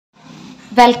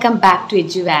Welcome back to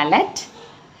OGIVE.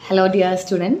 Hello dear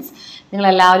students.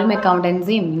 നിങ്ങളെല്ലാവരും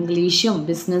അക്കൗണ്ടൻസിയും ഇംഗ്ലീഷും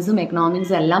ബിസിനസ്സും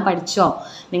എക്കണോമിക്സും എല്ലാം പഠിച്ചോ?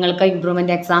 നിങ്ങൾക്ക്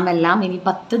ഇംപ്രൂവ്മെൻറ്റ് എക്സാം എല്ലാം ഇനി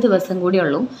 10 ദിവസം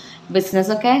കൂടിയുള്ളൂ.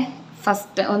 ബിസിനസ്സൊക്കെ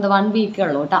ഫസ്റ്റ് 1 വീക്കേ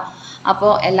ഉള്ളൂ കേട്ടോ.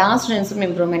 അപ്പോൾ എല്ലാ സ്റ്റുഡൻസും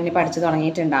ഇംപ്രൂവ്മെൻറ്റിന് പഠിച്ചു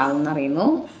തുടങ്ങിയിട്ടുണ്ടാവും എന്നറിയുന്നു,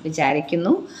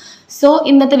 വിചാരിക്കുന്നു. സോ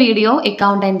ഇന്നത്തെ വീഡിയോ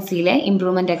അക്കൗണ്ടൻസിയിലെ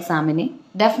ഇംപ്രൂവ്മെൻറ്റ് എക്സാമിന്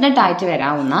ഡെഫിനറ്റായിട്ട്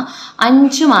വരാവുന്ന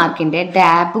 5 മാർക്കിൻ്റെ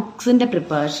ഡേ ബുക്സിൻ്റെ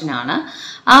പ്രിപ്പറേഷനാണ്.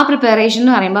 ആ പ്രിപ്പറേഷൻ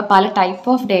എന്ന് പറയുമ്പോൾ പല ടൈപ്പ്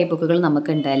ഓഫ് ഡേ ബുക്കുകൾ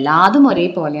നമുക്കുണ്ട്. എല്ലാതും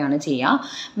ഒരേപോലെയാണ് ചെയ്യുക,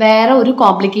 വേറെ ഒരു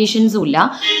കോംപ്ലിക്കേഷൻസും ഇല്ല.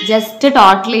 ജസ്റ്റ്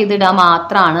ടോട്ടൽ ചെയ്തിടുക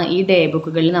മാത്രമാണ് ഈ ഡേ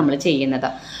ബുക്കുകളിൽ നമ്മൾ ചെയ്യുന്നത്.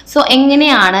 സോ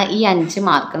എങ്ങനെയാണ് ഈ 5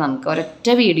 മാർക്ക് നമുക്ക് ഒരൊറ്റ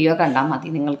വീഡിയോ കണ്ടാൽ മതി.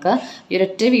 നിങ്ങൾക്ക് ഈ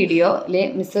ഒരൊറ്റ വീഡിയോയിൽ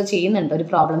മിസ് ചെയ്യുന്നുണ്ട്, ഒരു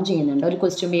പ്രോബ്ലം ചെയ്യുന്നുണ്ട്, ഒരു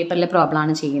ക്വസ്റ്റ്യൻ പേപ്പറിലെ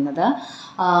പ്രോബ്ലമാണ് ചെയ്യുന്നത്.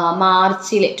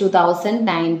 മാർച്ചിൽ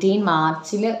 2019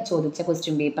 മാർച്ചിൽ ചോദിച്ച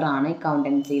ക്വസ്റ്റ്യൻ പേപ്പറാണ്.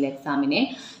 അക്കൗണ്ടൻസിയിലെ എക്സാമിനെ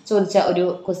ചോദിച്ച ഒരു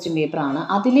ക്വസ്റ്റ്യൻ പേപ്പറാണ്.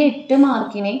 അതിൽ 8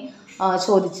 മാർക്കിനെ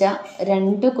ചോദിച്ച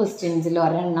 2 ക്വസ്റ്റ്യൻസിൽ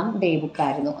ഒരെണ്ണം ഡേ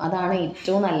ബുക്കായിരുന്നു. അതാണ്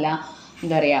ഏറ്റവും നല്ല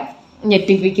എന്താ പറയുക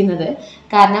ഞെട്ടിപ്പിക്കുന്നത്.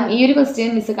 കാരണം ഈ ഒരു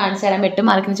ക്വസ്റ്റ്യൻ മിസ് കാണിച്ചു തരാൻ 8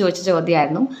 മാർക്കിന് ചോദിച്ച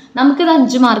ചോദ്യമായിരുന്നു. നമുക്കിത്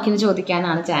 5 മാർക്കിന്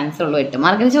ചോദിക്കാനാണ് ചാൻസ് ഉള്ളൂ. 8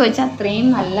 മാർക്കിന് ചോദിച്ചാൽ അത്രയും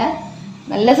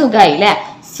നല്ല സുഖമായി അല്ലേ?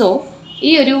 സോ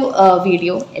ഈ ഒരു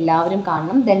വീഡിയോ എല്ലാവരും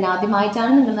കാണണം. ദെൻ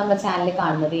ആദ്യമായിട്ടാണ് നിങ്ങൾ നമ്മുടെ ചാനൽ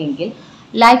കാണുന്നത് എങ്കിൽ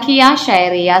ലൈക്ക് ചെയ്യുക,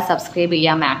 ഷെയർ ചെയ്യുക, സബ്സ്ക്രൈബ്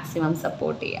ചെയ്യുക, മാക്സിമം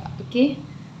സപ്പോർട്ട് ചെയ്യുക.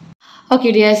 ഓക്കെ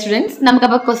ഡിയർ സ്റ്റുഡൻസ്,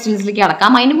 നമുക്കപ്പോൾ ക്വസ്റ്റ്യൻസിലേക്ക്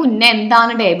കടക്കാം. അതിന് മുന്നേ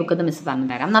എന്താണ് ഡേ ബുക്ക് എന്ന് മിസ് പറഞ്ഞു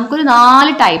തരാം. നമുക്കൊരു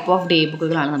 4 ടൈപ്പ് ഓഫ് ഡേ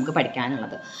ബുക്കുകളാണ് നമുക്ക്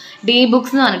പഠിക്കാനുള്ളത്. ഡേ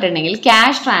ബുക്സ് എന്ന് പറഞ്ഞിട്ടുണ്ടെങ്കിൽ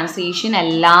ക്യാഷ് ട്രാൻസാക്ഷൻ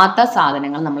അല്ലാത്ത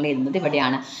സാധനങ്ങൾ നമ്മൾ എഴുതുന്നത്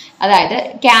ഇവിടെയാണ്. അതായത്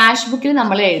ക്യാഷ് ബുക്കിൽ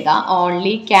നമ്മൾ എഴുതുക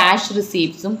ഓൺലി ക്യാഷ്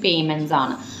റിസീപ്റ്റ്സും പേയ്മെൻറ്റ്സ്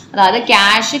ആണ്. അതായത്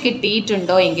ക്യാഷ്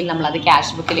കിട്ടിയിട്ടുണ്ടോ എങ്കിൽ നമ്മളത്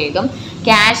ക്യാഷ് ബുക്കിൽ എഴുതും.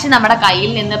 ക്യാഷ് നമ്മുടെ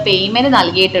കയ്യിൽ നിന്ന് പേയ്മെൻറ്റ്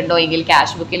നൽകിയിട്ടുണ്ടോ എങ്കിൽ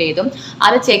ക്യാഷ് ബുക്കിൽ എഴുതും.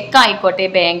 അത് ചെക്ക് ആയിക്കോട്ടെ,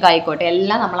 ബാങ്ക് ആയിക്കോട്ടെ,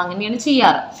 എല്ലാം നമ്മൾ അങ്ങനെയാണ്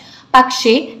ചെയ്യാറ്.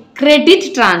 പക്ഷേ ക്രെഡിറ്റ്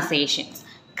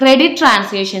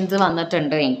ട്രാൻസാക്ഷൻസ്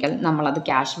വന്നിട്ടുണ്ട് എങ്കിൽ നമ്മളത്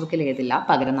ക്യാഷ് ബുക്കിൽ എഴുതില്ല.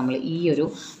 പകരം നമ്മൾ ഈ ഒരു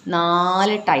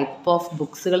 4 ടൈപ്പ് ഓഫ്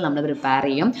ബുക്സുകൾ നമ്മൾ പ്രിപ്പയർ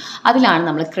ചെയ്യും. അതിലാണ്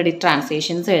നമ്മൾ ക്രെഡിറ്റ്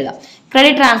ട്രാൻസാക്ഷൻസ് എഴുതുക.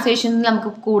 ക്രെഡിറ്റ് ട്രാൻസാക്ഷൻസ് നമുക്ക്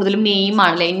കൂടുതലും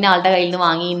നെയിമാണല്ലേ, ഇന്ന ആളുടെ കയ്യിൽ നിന്ന്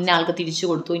വാങ്ങി ഇന്ന ആൾക്ക് തിരിച്ചു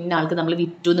കൊടുത്തു, ഇന്ന ആൾക്ക് നമ്മൾ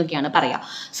വിറ്റു എന്നൊക്കെയാണ് പറയുക.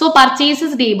 സോ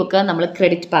പർച്ചേസസ് ഡേ ബുക്ക് നമ്മൾ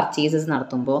ക്രെഡിറ്റ് പർച്ചേസസ്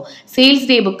നടത്തുമ്പോൾ, sales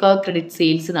day book credit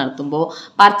sales നടത്തുമ്പോൾ,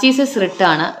 പർച്ചേസസ്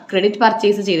റിട്ടേൺ ക്രെഡിറ്റ്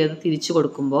പർച്ചേസ് ചെയ്തത് തിരിച്ചു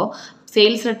കൊടുക്കുമ്പോൾ,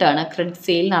 സെയിൽസ് റിട്ടേൺ ക്രെഡിറ്റ്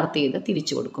സെയിൽ നടത്തിയത്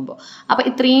തിരിച്ചു കൊടുക്കുമ്പോൾ. അപ്പോൾ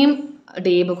ഇത്രയും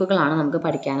ഡേ ബുക്കുകളാണ് നമുക്ക്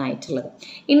പഠിക്കാനായിട്ടുള്ളത്.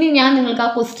 ഇനി ഞാൻ നിങ്ങൾക്ക് ആ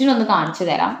ക്വസ്റ്റ്യൻ ഒന്ന് കാണിച്ചു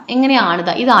തരാം.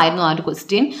 എങ്ങനെയാണിത്? ഇതായിരുന്നു ആ ഒരു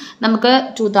ക്വസ്റ്റ്യൻ. നമുക്ക്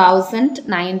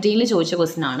 2019 ചോദിച്ച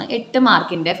ക്വസ്റ്റ്യൻ ആണ്. 8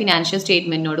 മാർക്കിൻ്റെ ഫിനാൻഷ്യൽ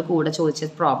സ്റ്റേറ്റ്മെൻറ്റിനോട് കൂടെ ചോദിച്ച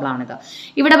പ്രോബ്ലമാണിത്.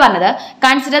 ഇവിടെ പറഞ്ഞത്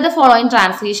consider the following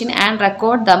transaction and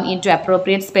record them in to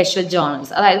appropriate special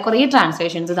journals. അതായത് കുറേ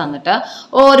ട്രാൻസാക്ഷൻസ് തന്നിട്ട്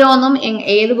ഓരോന്നും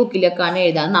ഏത് ബുക്കിലേക്കാണ്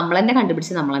എഴുതാൻ നമ്മൾ തന്നെ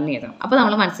കണ്ടുപിടിച്ച് നമ്മൾ തന്നെ എഴുതണം. അപ്പോൾ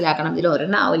നമ്മൾ മനസ്സിലാക്കണം ഇതിൽ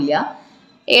ഒരെണ്ണാവില്ല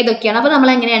ഏതൊക്കെയാണ്. അപ്പോൾ നമ്മൾ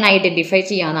എങ്ങനെയാണ് ഐഡൻറ്റിഫൈ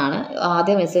ചെയ്യാനാണ്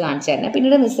ആദ്യം മിസ് കാണിച്ചു തരുന്നത്.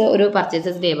 പിന്നീട് മിസ് ഒരു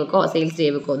പർച്ചേസസ് ഡേ ബുക്കോ സെയിൽസ് ഡേ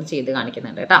ബുക്കോ ഒന്ന് ചെയ്ത്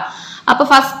കാണിക്കുന്നുണ്ട് കേട്ടോ. അപ്പോൾ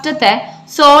ഫസ്റ്റത്തെ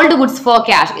സോൾഡ് ഗുഡ്സ് ഫോർ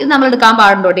ക്യാഷ്, ഇത് നമ്മൾ എടുക്കാൻ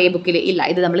പാടുണ്ടോ ഡേ ബുക്കിൽ? ഇല്ല,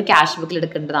 ഇത് നമ്മൾ ക്യാഷ് ബുക്കിൽ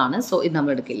എടുക്കേണ്ടതാണ്. സോ ഇത്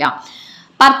നമ്മൾ എടുക്കില്ല.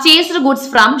 Purchased goods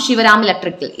from Shivaram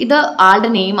electrical, ഇത് ആളുടെ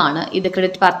നെയിമാണ്, ഇത്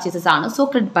ക്രെഡിറ്റ് പർച്ചേസസ് ആണ്. സോ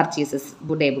ക്രെഡിറ്റ് പർച്ചേസസ്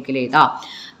ഡേ ബുക്കിൽ എഴുതാം.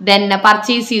 ദെൻ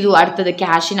പർച്ചേസ് ചെയ്തു, അടുത്തത്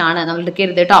ക്യാഷിനാണ് നമ്മൾ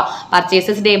എടുക്കരുത് കേട്ടോ.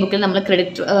 പർച്ചേസസ് ഡേ ബുക്കിൽ നമ്മൾ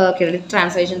ക്രെഡിറ്റ്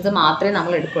ട്രാൻസാക്ഷൻസ് മാത്രമേ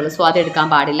നമ്മൾ എടുക്കുള്ളൂ. സോ അത് എടുക്കാൻ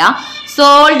പാടില്ല.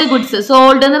 സോൾഡ് ഗുഡ്സ്,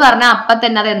 സോൾഡ് എന്ന് പറഞ്ഞാൽ അപ്പം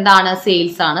തന്നെ അത് എന്താണ്?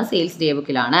 സെയിൽസ് ആണ്, sales day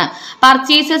ബുക്കിലാണ്.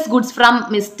 Purchases goods from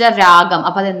mister രാഗം,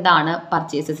 അപ്പം അതെന്താണ്?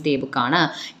 പർച്ചേസസ് ഡേ ബുക്കാണ്.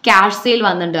 ക്യാഷ് സെയിൽ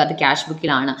വന്നിട്ടുണ്ട്, അത് ക്യാഷ്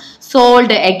ബുക്കിലാണ്.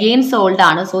 സോൾഡ് അഗെയിൻ സോൾഡ്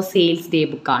ആണ്, സോ സെയിൽസ് ഡേ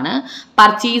ബുക്കാണ്.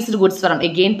 Purchased goods from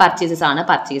again purchases ആണ്,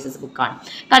 പർച്ചേസസ് ബുക്കാണ്.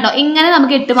 കണ്ടോ, ഇങ്ങനെ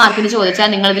നമുക്ക് 8 മാർക്കിന് ചോദിച്ചാൽ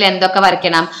നിങ്ങൾ ഇതിൽ എന്തൊക്കെ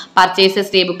വരയ്ക്കണം?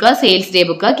 Purchases day book, sales day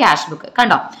book, cash book.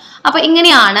 കണ്ടോ, അപ്പൊ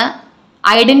ഇങ്ങനെയാണ്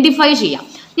ഐഡന്റിഫൈ ചെയ്യാം.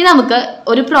 ഇനി നമുക്ക്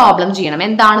ഒരു പ്രോബ്ലം ചെയ്യണം.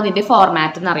 എന്താണ് ഇതിന്റെ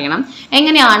ഫോർമാറ്റ് എന്ന് അറിയണം.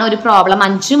 എങ്ങനെയാണ് ഒരു പ്രോബ്ലം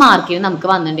 5 മാർക്കിന് നമുക്ക്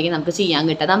വന്നിട്ടുണ്ടെങ്കിൽ നമുക്ക് ചെയ്യാൻ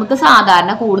കിട്ടുക? നമുക്ക്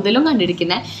സാധാരണ കൂടുതലും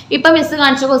കണ്ടിരിക്കുന്നത് ഇപ്പൊ മിസ്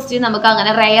കാണിച്ച ക്വസ്റ്റ്യൻ നമുക്ക്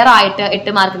അങ്ങനെ റെയർ ആയിട്ട്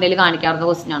 8 മാർക്കിൻ്റെ കാണിക്കാവുന്ന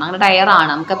ക്വസ്റ്റ്യൻ ആണ്. അങ്ങനെ റെയർ ആണ്,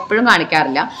 നമുക്ക് എപ്പോഴും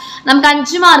കാണിക്കാറില്ല. നമുക്ക്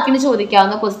 5 മാർക്കിന്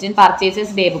ചോദിക്കാവുന്ന ക്വസ്റ്റ്യൻ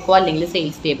പർച്ചേസസ് ഡേ ബുക്കോ അല്ലെങ്കിൽ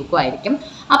സെയിൽസ് ഡേ ബുക്കോ ആയിരിക്കും.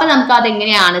 അപ്പൊ നമുക്ക്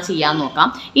അതെങ്ങനെയാണ് ചെയ്യാൻ നോക്കാം.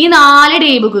 ഈ 4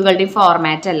 ഡേ ബുക്കുകളുടെയും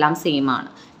ഫോർമാറ്റ് എല്ലാം സെയിം ആണ്,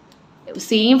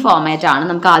 സെയിം ഫോർമാറ്റ് ആണ്.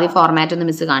 നമുക്ക് ആദ്യം ഫോർമാറ്റ് ഒന്ന്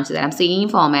മിസ് കാണിച്ചു തരാം. സെയിം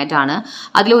ഫോർമാറ്റ് ആണ്,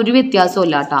 അതിലൊരു വ്യത്യാസവും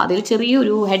ഇല്ല കേട്ടോ. അതിൽ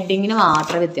ചെറിയൊരു ഹെഡിങ്ങിന്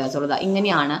മാത്രമേ വ്യത്യാസമുള്ളൂ.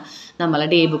 ഇങ്ങനെയാണ് നമ്മളെ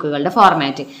ഡേ ബുക്കുകളുടെ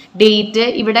ഫോർമാറ്റ്. ഡേറ്റ്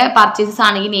ഇവിടെ പർച്ചേസസ്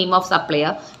ആണെങ്കിൽ നെയിം ഓഫ്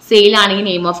സപ്ലയർ, സെയിൽ ആണെങ്കിൽ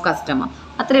നെയിം ഓഫ് കസ്റ്റമർ,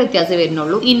 അത്ര വ്യത്യാസം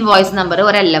വരുന്നുള്ളൂ. ഇൻവോയ്സ് നമ്പർ,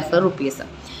 ഒരു LF റുപ്പീസ്,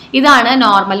 ഇതാണ്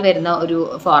നോർമൽ വരുന്ന ഒരു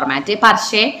ഫോർമാറ്റ്.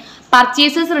 പക്ഷേ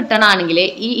പർച്ചേസസ് റിട്ടേൺ ആണെങ്കിൽ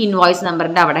ഈ ഇൻവോയ്സ്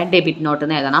നമ്പറിൻ്റെ അവിടെ ഡെബിറ്റ് നോട്ട്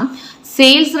എന്ന് എഴുതണം.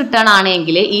 സെയിൽസ് റിട്ടേൺ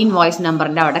ആണെങ്കിൽ ഈ ഇൻവോയ്സ്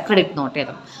നമ്പറിൻ്റെ അവിടെ ക്രെഡിറ്റ് നോട്ട്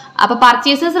എഴുതണം. അപ്പോൾ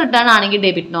പർച്ചേസസ് റിട്ടേൺ ആണെങ്കിൽ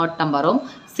ഡെബിറ്റ് നോട്ട് നമ്പറും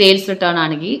സെയിൽസ് റിട്ടേൺ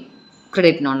ആണെങ്കിൽ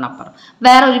ക്രെഡിറ്റ് നോട്ട് നമ്പർ.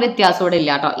 വേറെ ഒരു വ്യത്യാസം ഇവിടെ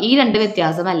ഇല്ല കേട്ടോ. ഈ 2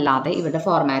 വ്യത്യാസം അല്ലാതെ ഇവിടെ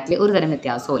ഫോർമാറ്റിൽ ഒരു തരം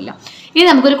വ്യത്യാസവും ഇല്ല. ഇനി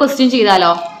നമുക്കൊരു ക്വസ്റ്റ്യൻ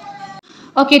ചെയ്താലോ?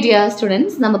 ഓക്കെ ഡിയർ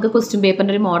സ്റ്റുഡൻസ്, നമുക്ക് ക്വസ്റ്റ്യൻ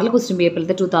പേപ്പറിൻ്റെ ഒരു മോഡൽ ക്വസ്റ്റ്യൻ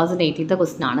പേപ്പറിലത്തെ 2018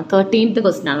 ക്വസ്റ്റ്യൻ ആണ്, 13th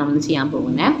ക്വസ്റ്റ്യൻ ആണ് നമ്മൾ ചെയ്യാൻ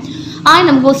പോകുന്നത്. ആയി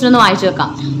നമുക്ക് ക്വസ്റ്റ്യൻ ഒന്ന് വായിച്ചു വെക്കാം.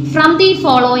 From the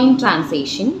following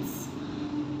transactions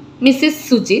Mrs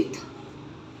Sujith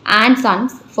and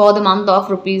sons for the month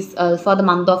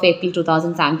of April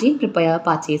 2017 prepare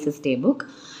purchases day book.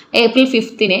 April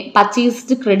 5th ne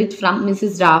purchased credit from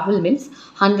Mrs. Rahul Mills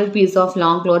 100 piece of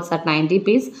long clothes at 90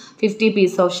 piece, 50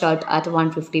 piece of shirt at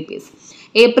 150 piece.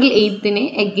 April 8th ne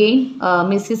again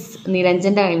Mrs.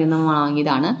 Niranjന്റെ കയ്യിൽ നിന്ന്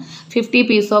വാങ്ങിയതാണ് 50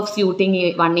 piece of suiting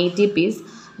 180 piece.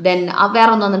 Then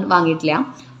വേറെ ഒന്നും വാങ്ങിയിട്ടില്ല.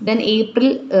 Then April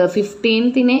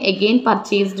 15th ne again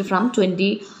purchased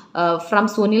from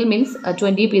Sunil Mills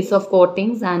 20 piece of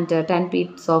coatings and 10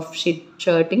 piece of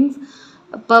shirtings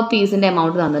per piece in the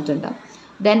amount തന്നിട്ടുണ്ട്.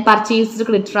 Then purchased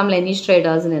credit from Lenish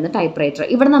Traders in the typewriter.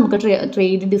 ഇവിടെ നമുക്ക്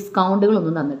trade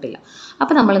ഡിസ്കൗണ്ടുകളൊന്നും തന്നിട്ടില്ല.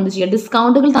 അപ്പോൾ നമ്മൾ എന്ത് ചെയ്യുക,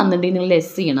 ഡിസ്കൗണ്ടുകൾ തന്നിട്ടുണ്ടെങ്കിൽ നിങ്ങൾ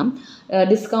ലെസ് ചെയ്യണം.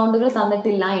 ഡിസ്കൗണ്ടുകൾ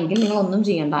തന്നിട്ടില്ല എങ്കിൽ നിങ്ങൾ ഒന്നും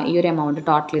ചെയ്യേണ്ട, ഈ ഒരു എമൗണ്ട്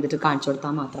ടോട്ടൽ ചെയ്തിട്ട് കാണിച്ചു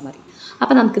കൊടുത്താൽ മാത്രം മതി.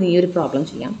 അപ്പോൾ നമുക്ക് ഈ ഒരു പ്രോബ്ലം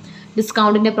ചെയ്യാം.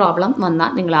 ഡിസ്കൗണ്ടിൻ്റെ പ്രോബ്ലം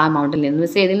വന്നാൽ നിങ്ങൾ ആ എമൗണ്ടിൽ നിന്ന്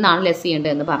മിസ് ഏതിൽ നിന്നാണ് ലെസ്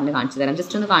ചെയ്യേണ്ടതെന്ന് പറഞ്ഞ് കാണിച്ചു തരാം.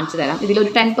 ജസ്റ്റ് ഒന്ന് കാണിച്ചു തരാം.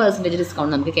 ഇതിലൊരു 10%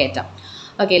 ഡിസ്കൗണ്ട് നമുക്ക് കയറ്റാം.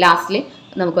 ഓക്കെ, ലാസ്റ്റിൽ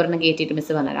നമുക്ക് ഒരെണ്ണം കയറ്റിയിട്ട്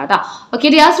മിസ് പറഞ്ഞുതരാം കേട്ടോ. ഓക്കെ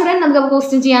ഡിയർ സ്റ്റുഡൻറ്റ്, നമുക്ക്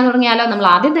ക്വസ്റ്റ്യൻ ചെയ്യാൻ തുടങ്ങിയാലോ. നമ്മൾ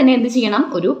ആദ്യം തന്നെ എന്ത് ചെയ്യണം,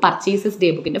 ഒരു പർച്ചേസസ് ഡേ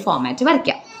ബുക്കിൻ്റെ ഫോർമാറ്റ്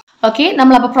വരയ്ക്കാം. ഓക്കെ,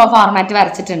 നമ്മളപ്പോൾ ഫോർമാറ്റ്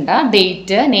വരച്ചിട്ടുണ്ട്.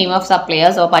 Date, name of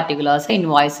suppliers or particulars,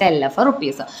 invoice, LF,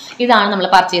 rupees. ഇതാണ് നമ്മൾ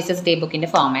പർച്ചേസസ് ഡേ ബുക്കിൻ്റെ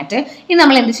ഫോർമാറ്റ്. ഇനി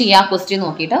നമ്മൾ എന്ത് ചെയ്യുക, ക്വസ്റ്റ്യൻ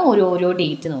നോക്കിയിട്ട് ഓരോ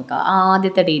ഡേറ്റ് നോക്കുക.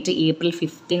 ആദ്യത്തെ ഡേറ്റ് April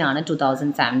 15 ആണ്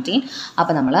 2017.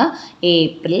 അപ്പോൾ നമ്മൾ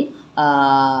April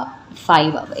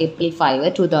 5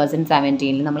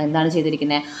 2017 നമ്മൾ എന്താണ്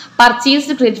ചെയ്തിരിക്കുന്നത്,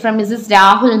 purchased credit from Mrs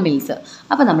Rahul mills.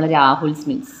 അപ്പോൾ നമ്മൾ രാഹുൽസ്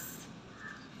മിൽസ്,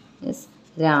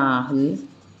 രാഹുൽ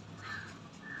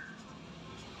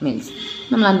മിൽസ്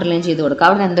നമ്മൾ അണ്ടർലൈൻ ചെയ്ത് കൊടുക്കുക.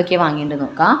 അവിടെ എന്തൊക്കെയാണ് വാങ്ങേണ്ടത്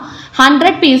നോക്കാം.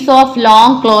 100 piece ഓഫ്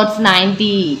ലോങ് ക്ലോത്ത്സ്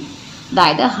 90,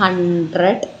 അതായത്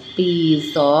 100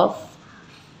 piece of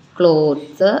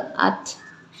clothes at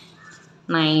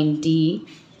 90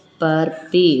 per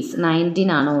piece. 19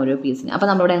 ആണ് ഓരോ പീസിന്. അപ്പോൾ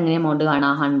നമ്മളിവിടെ എങ്ങനെ എമൗണ്ട്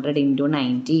കാണാം, 100 ×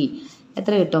 90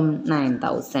 എത്ര കിട്ടും,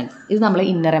 9000. ഇത് നമ്മൾ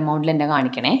ഇന്നർ എമൗണ്ടിൽ തന്നെ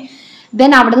കാണിക്കണേ.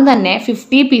 ദെൻ അവിടെ നിന്ന് തന്നെ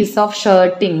 50 piece ഓഫ്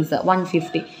ഷർട്ടിങ്സ്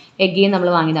 150 എഗെയിൻ നമ്മൾ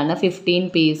വാങ്ങിയതാണ്. 15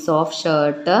 piece ഓഫ്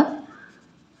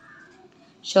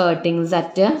ഷർട്ടിങ്സ്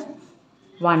അറ്റ്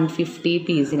 150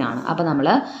 പീസിനാണ്. അപ്പോൾ നമ്മൾ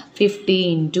 50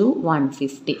 ×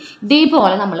 150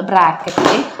 ഇതേപോലെ നമ്മൾ ബ്രാക്കറ്റിൽ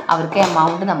അവർക്ക്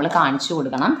എമൗണ്ട് നമ്മൾ കാണിച്ചു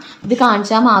കൊടുക്കണം. ഇത്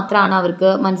കാണിച്ചാൽ മാത്രമാണ് അവർക്ക്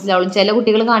മനസ്സിലാവുള്ളൂ. ചില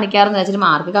കുട്ടികൾ കാണിക്കാറെന്ന് വെച്ചാൽ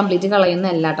മാർക്ക് കംപ്ലീറ്റ്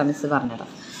കളയുന്നതല്ല കേട്ടോ മിസ് പറഞ്ഞത്.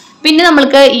 പിന്നെ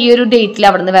നമ്മൾക്ക് ഈ ഒരു ഡേറ്റിൽ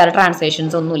അവിടെ നിന്ന് വേറെ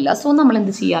ട്രാൻസാക്ഷൻസ് ഒന്നുമില്ല. സോ നമ്മൾ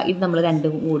എന്ത് ചെയ്യുക, ഇത് നമ്മൾ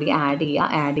രണ്ടും കൂടി ആഡ് ചെയ്യുക.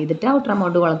 ആഡ് ചെയ്തിട്ട് ഔട്ടർ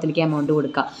എമൗണ്ട് കുളത്തിലേക്ക് എമൗണ്ട്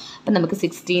കൊടുക്കുക. അപ്പം നമുക്ക്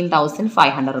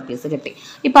 16,500 റുപ്പീസ് കിട്ടി.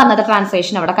 ഇപ്പോൾ അന്നത്തെ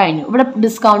ട്രാൻസാക്ഷൻ അവിടെ കഴിഞ്ഞു. ഇവിടെ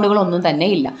ഡിസ്കൗണ്ടുകളൊന്നും തന്നെ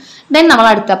ഇല്ല. ദെൻ നമ്മൾ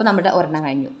അടുത്തപ്പോൾ നമ്മുടെ ഒരെണ്ണം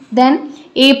കഴിഞ്ഞു. ദെൻ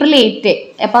April 8,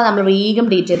 അപ്പോൾ നമ്മൾ വേഗം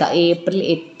ഡേറ്റ് ചെയ്താൽ April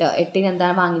 8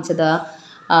 എന്താണ് വാങ്ങിച്ചത്,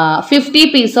 50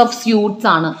 piece ഓഫ് സ്യൂട്ട്സ്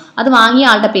ആണ്. അത്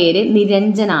വാങ്ങിയ ആളുടെ പേര്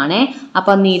നിരഞ്ജനാണ്.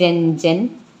 അപ്പോൾ നിരഞ്ജൻ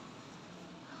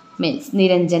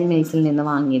മിൽസിൽ നിന്ന്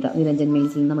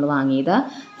നമ്മൾ വാങ്ങിയത്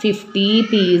 50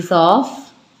 piece ഓഫ്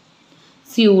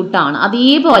സ്യൂട്ടാണ്.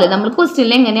 അതേപോലെ നമ്മൾ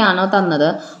ക്വസ്റ്റ്യനിൽ എങ്ങനെയാണോ തന്നത്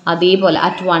അതേപോലെ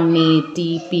അറ്റ്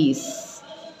 180 പീസ്.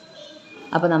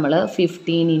 അപ്പോൾ നമ്മൾ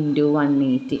 15 ×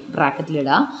 180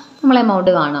 ബ്രാക്കറ്റിലിടുക. നമ്മൾ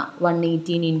എമൗണ്ട് കാണാം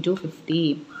 118 × 50,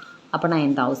 അപ്പോൾ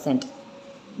 9000.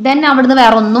 ദെൻ അവിടുന്ന്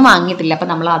വേറെ ഒന്നും വാങ്ങിയിട്ടില്ല. അപ്പോൾ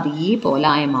നമ്മൾ അതേപോലെ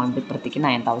ആ എമൗണ്ട് ഇപ്പുറത്തേക്ക്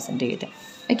 9000 എഴുതുക.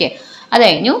 ഓക്കെ, അത്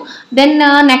കഴിഞ്ഞു. ദെൻ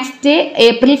നെക്സ്റ്റ്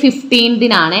April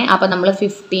 15 അപ്പോൾ നമ്മൾ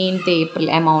 15th April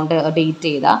എമൗണ്ട് ഡേറ്റ്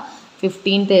ചെയ്ത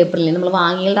 15th April നമ്മൾ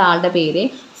വാങ്ങിയ ആളുടെ പേര്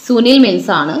സുനിൽ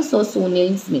മിൽസ് ആണ്. സോ സുനിൽ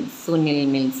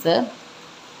മിൽസ്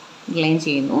ലൈൻ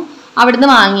ചെയ്യുന്നു. അവിടുന്ന്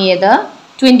വാങ്ങിയത്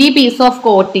 20 piece ഓഫ്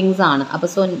കോട്ടിങ്സ് ആണ്. അപ്പോൾ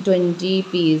 20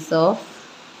 piece ഓഫ്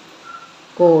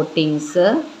കോട്ടിങ്സ്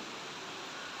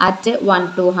അറ്റ്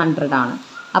 1/200 ആണ്.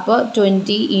 അപ്പോൾ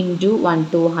 20 ×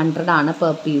 1/200 ആണ്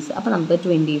പെർ പീസ്. അപ്പോൾ നമുക്ക്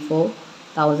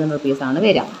 24,000 റുപ്പീസ് ആണ്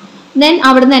വരിക. ദെൻ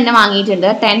അവിടെ നിന്ന് തന്നെ വാങ്ങിയിട്ടുണ്ട്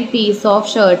 10 piece ഓഫ്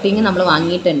ഷർട്ടിങ് നമ്മൾ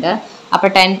വാങ്ങിയിട്ടുണ്ട്. അപ്പോൾ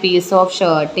 10 piece ഓഫ്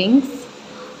ഷർട്ടിങ്സ്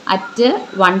അറ്റ്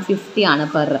 150 ആണ്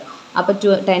പെർ. അപ്പോൾ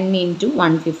 10 ×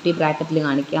 150 ബ്രാക്കറ്റിൽ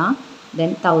കാണിക്കുക. ദെൻ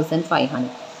 1500.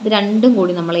 ഇത് രണ്ടും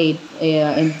കൂടി നമ്മൾ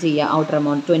എന്ത് ചെയ്യുക, ഔട്ടർ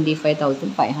എമൗണ്ട്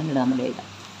 25,500 നമ്മൾ എഴുതാം.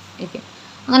 ഓക്കെ,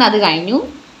 അങ്ങനെ അത് കഴിഞ്ഞു.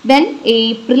 ദെൻ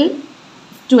April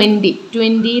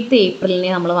 20th April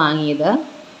നമ്മൾ വാങ്ങിയത്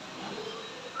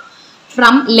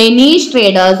ഫ്രം ലെനീഷ്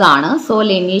ട്രേഡേഴ്സ് ആണ്. സോ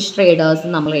ലെനീഷ് ട്രേഡേഴ്സ്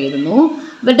നമ്മൾ എഴുതുന്നു.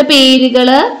 ഇവരുടെ പേരുകൾ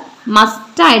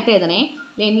മസ്റ്റായിട്ട് എഴുതണേ.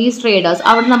 ലെനീഷ് ട്രേഡേഴ്സ്.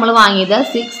 അവിടെ നമ്മൾ വാങ്ങിയത്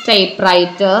 6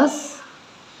 typewriters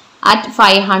അറ്റ്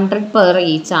 500 പെർ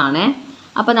ഈച്ച് ആണ്.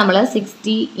 അപ്പോൾ നമ്മൾ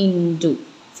 60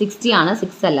 ആണ്,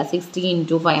 6 അല്ല, 60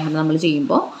 × 500 നമ്മൾ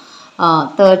ചെയ്യുമ്പോൾ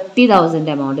 30,000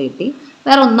 എമൗണ്ട് കിട്ടി.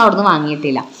 വേറെ ഒന്നും അവിടുന്ന്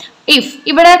വാങ്ങിയിട്ടില്ല. ഇഫ്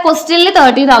ഇവിടെ ക്വസ്റ്റ്യനിൽ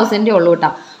 30,000 ഉള്ളൂ കേട്ടോ.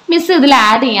 മിസ് ഇതിൽ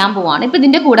ആഡ് ചെയ്യാൻ പോവാണ്. ഇപ്പൊ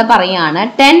ഇതിന്റെ കൂടെ പറയാണ്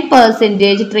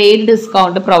 10% ട്രേഡ്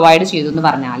ഡിസ്കൗണ്ട് പ്രൊവൈഡ് ചെയ്തു എന്ന്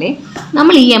പറഞ്ഞാൽ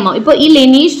നമ്മൾ ഈ എമൗണ്ട് ഇപ്പൊ ഈ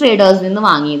ലെനീഷ് ട്രേഡേഴ്സിൽ നിന്ന്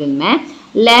വാങ്ങിയതിന്മേ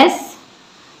ലെസ്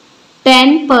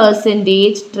 10%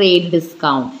 ട്രേഡ്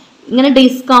ഡിസ്കൗണ്ട്. ഇങ്ങനെ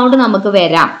ഡിസ്കൗണ്ട് നമുക്ക്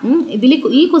വരാം. ഇതിൽ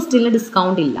ഈ ക്വസ്റ്റ്യനിൽ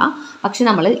ഡിസ്കൗണ്ട് ഇല്ല, പക്ഷെ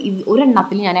നമ്മൾ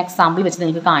ഒരെണ്ണത്തിൽ ഞാൻ എക്സാമ്പിൾ വെച്ച്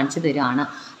നിങ്ങൾക്ക് കാണിച്ചു തരികയാണ്.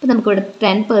 അപ്പോൾ നമുക്കിവിടെ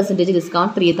 10%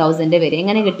 ഡിസ്കൗണ്ട് 3,000 വരെ.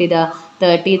 എങ്ങനെ കിട്ടിയത്?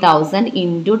 30,000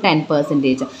 ഇൻറ്റു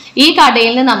 10%. ഈ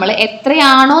കടയിൽ നിന്ന് നമ്മൾ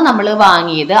എത്രയാണോ നമ്മൾ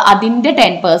വാങ്ങിയത് അതിൻ്റെ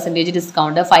 10%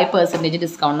 ഡിസ്കൗണ്ട്, 5%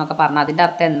 ഡിസ്കൗണ്ട് എന്നൊക്കെ പറഞ്ഞാൽ അതിൻ്റെ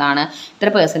അർത്ഥം എന്താണ്? ഇത്ര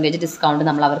പെർസെൻറ്റേജ് ഡിസ്കൗണ്ട്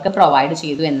നമ്മൾ അവർക്ക് പ്രൊവൈഡ്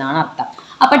ചെയ്തു എന്നാണ് അർത്ഥം.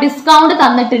 അപ്പൊ ഡിസ്കൗണ്ട്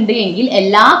തന്നിട്ടുണ്ട് എങ്കിൽ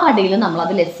എല്ലാ കടയിലും നമ്മൾ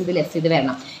അത് ലെസ് ചെയ്ത്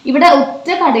വരണം. ഇവിടെ ഒറ്റ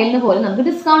കടയിൽ നിന്ന് പോലും നമുക്ക്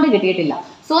ഡിസ്കൗണ്ട് കിട്ടിയിട്ടില്ല.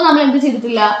 സോ നമ്മൾ എന്ത്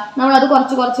ചെയ്തിട്ടില്ല, നമ്മൾ അത്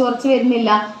കുറച്ച്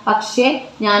വരുന്നില്ല. പക്ഷേ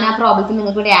ഞാൻ ആ പ്രോബ്ലത്തിൽ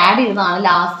നിങ്ങൾക്ക് ഇവിടെ ആഡ് ചെയ്തതാണ്,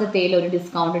 ലാസ്റ്റത്തേൽ ഒരു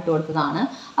ഡിസ്കൗണ്ട് ഇട്ട് കൊടുത്തതാണ്.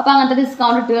 അപ്പൊ അങ്ങനത്തെ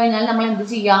ഡിസ്കൗണ്ട് ഇട്ട് കഴിഞ്ഞാൽ നമ്മൾ എന്ത്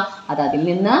ചെയ്യുക, അത് അതിൽ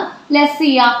നിന്ന് ലെസ്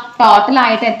ചെയ്യുക.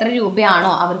 ടോട്ടലായിട്ട് എത്ര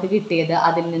രൂപയാണോ അവർക്ക് കിട്ടിയത്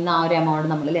അതിൽ നിന്ന് ആ ഒരു എമൗണ്ട്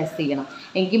നമ്മൾ ലെസ് ചെയ്യണം.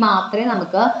 എങ്കിൽ മാത്രമേ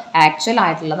നമുക്ക് ആക്ച്വൽ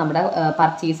ആയിട്ടുള്ള നമ്മുടെ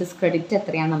പർച്ചേസസ് ക്രെഡിറ്റ്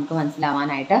എത്രയാണെന്ന് നമുക്ക്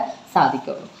മനസ്സിലാവാനായിട്ട്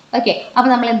സാധിക്കുള്ളൂ. ഓക്കെ, അപ്പൊ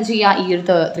നമ്മൾ എന്ത് ചെയ്യുക, ഈ ഒരു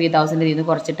 3,000 നിന്ന്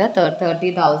കുറച്ചിട്ട്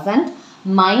 30,000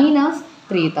 മൈനസ്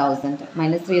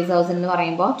 3,000 എന്ന്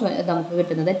പറയുമ്പോൾ നമുക്ക്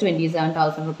കിട്ടുന്നത്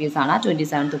 27,000 റുപ്പീസ് ആണ്.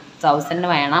 27,000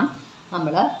 വേണം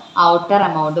നമ്മൾ ഔട്ടർ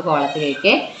എമൗണ്ട്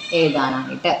കോളത്തിലേക്ക്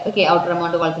എഴുതാനായിട്ട്. ഓക്കെ, ഔട്ടർ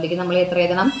എമൗണ്ട് കോളത്തിലേക്ക് നമ്മൾ എത്ര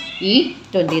എഴുതണം? ഈ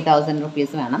 20,000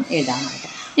 റുപ്പീസ് വേണം എഴുതാനായിട്ട്.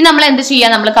 ഇനി നമ്മൾ എന്ത് ചെയ്യുക,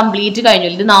 നമ്മൾ കംപ്ലീറ്റ് കഴിഞ്ഞു.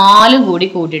 ഇത് 4 കൂടി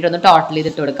കൂട്ടിയിട്ട് ഒന്ന് ടോട്ടൽ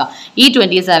ചെയ്തിട്ട് കൊടുക്കുക. ഈ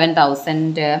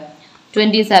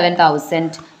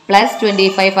 27,000 പ്ലസ്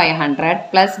 25,500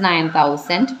 പ്ലസ്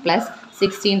 9,000 പ്ലസ്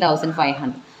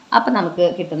 16,500. അപ്പം നമുക്ക്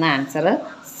കിട്ടുന്ന ആൻസർ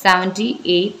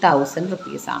 78,000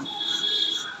 റുപ്പീസാണ്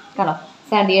കേട്ടോ.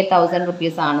 78,000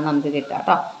 റുപ്പീസാണ് നമുക്ക് കിട്ടുക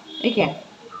കേട്ടോ. ഓക്കെ,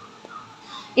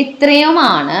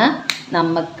 ഇത്രയുമാണ്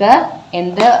നമുക്ക്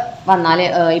എന്ത് വന്നാൽ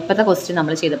ഇപ്പോഴത്തെ ക്വസ്റ്റ്യൻ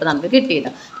നമ്മൾ ചെയ്തപ്പോൾ നമുക്ക് കിട്ടിയത്.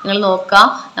 നിങ്ങൾ നോക്കുക,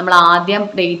 നമ്മൾ ആദ്യം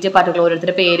ഡേറ്റ് പർട്ടിക്കുലർ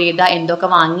ഓരോരുത്തരുടെ പേര് ചെയ്താൽ എന്തൊക്കെ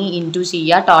വാങ്ങി ഇൻറ്റു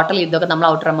ചെയ്യുക, ടോട്ടൽ ഇതൊക്കെ നമ്മൾ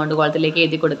ഔട്ടർ എമൗണ്ട് കോളത്തിലേക്ക്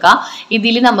എഴുതി കൊടുക്കുക.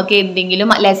 ഇതിൽ നമുക്ക് എന്തെങ്കിലും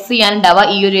ലെസ് ചെയ്യാനുണ്ടാവുക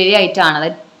ഈ ഒരു ഏരിയ ആയിട്ടാണ്,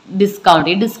 അതായത് ഡിസ്കൗണ്ട്.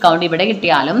 ഈ ഡിസ്കൗണ്ട് ഇവിടെ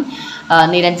കിട്ടിയാലും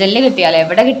നിരഞ്ജനിൽ കിട്ടിയാലും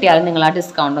എവിടെ കിട്ടിയാലും നിങ്ങൾ ആ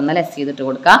ഡിസ്കൗണ്ട് ഒന്ന് ലെസ് ചെയ്തിട്ട്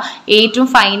കൊടുക്കുക. ഏറ്റവും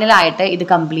ഫൈനലായിട്ട് ഇത്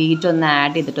കംപ്ലീറ്റ് ഒന്ന്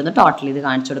ആഡ് ചെയ്തിട്ടൊന്ന് ടോട്ടൽ ചെയ്ത്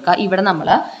കാണിച്ചു കൊടുക്കുക. ഇവിടെ നമ്മൾ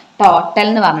ടോട്ടൽ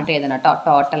എന്ന് പറഞ്ഞിട്ട് എഴുതണം കേട്ടോ,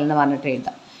 ടോട്ടൽ എന്ന് പറഞ്ഞിട്ട്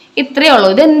എഴുതാം. ഇത്രയേ ഉള്ളൂ.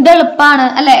 ഇത് എന്ത് എളുപ്പമാണ്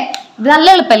അല്ലേ? ഇത് നല്ല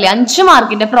എളുപ്പമല്ലേ? 5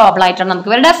 മാർക്കിന്റെ പ്രോബ്ലം ആയിട്ടാണ് നമുക്ക്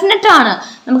വരെ. ഡെഫിനറ്റ് ആണ്,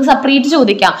 നമുക്ക് സെപ്പറേറ്റ്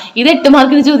ചോദിക്കാം. ഇത് 8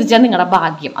 മാർക്കിന് ചോദിച്ചാൽ നിങ്ങളുടെ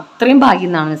ഭാഗ്യം, അത്രയും ഭാഗ്യം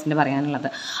എന്നാണ് മിസ്സിന് പറയാനുള്ളത്.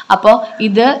 അപ്പോൾ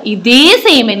ഇതേ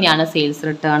സെയിം തന്നെയാണ് sales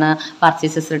return,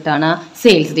 purchases return,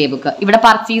 sales day book. ഇവിടെ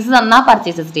പർച്ചേസ് തന്നാൽ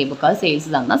പർച്ചേസസ് ഡേ ബുക്ക്, സെയിൽസ്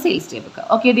തന്നാൽ sales day book.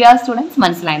 Okay dear students,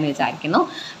 മനസ്സിലായെന്ന് വിചാരിക്കുന്നു.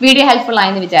 വീഡിയോ ഹെൽപ്ഫുൾ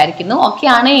ആയെന്ന് വിചാരിക്കുന്നു. ഓക്കെ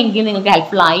ആണ് എങ്കിൽ, നിങ്ങൾക്ക്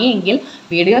ഹെൽപ്ഫുൾ ആയി എങ്കിൽ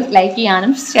വീഡിയോ ലൈക്ക്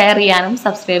ചെയ്യാനും ഷെയർ ചെയ്യാനും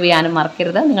സബ്സ്ക്രൈബ് ചെയ്യാനും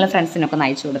മറക്കരുത്. നിങ്ങളുടെ ഫ്രണ്ട്സിനൊക്കെ ഒന്ന്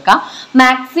അയച്ചു കൊടുക്കുക.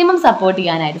 മാക്സിമം സപ്പോർട്ട്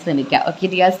ചെയ്യാനായിട്ട് ശ്രമിക്കുക. Okay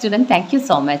dear student, thank you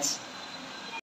so much.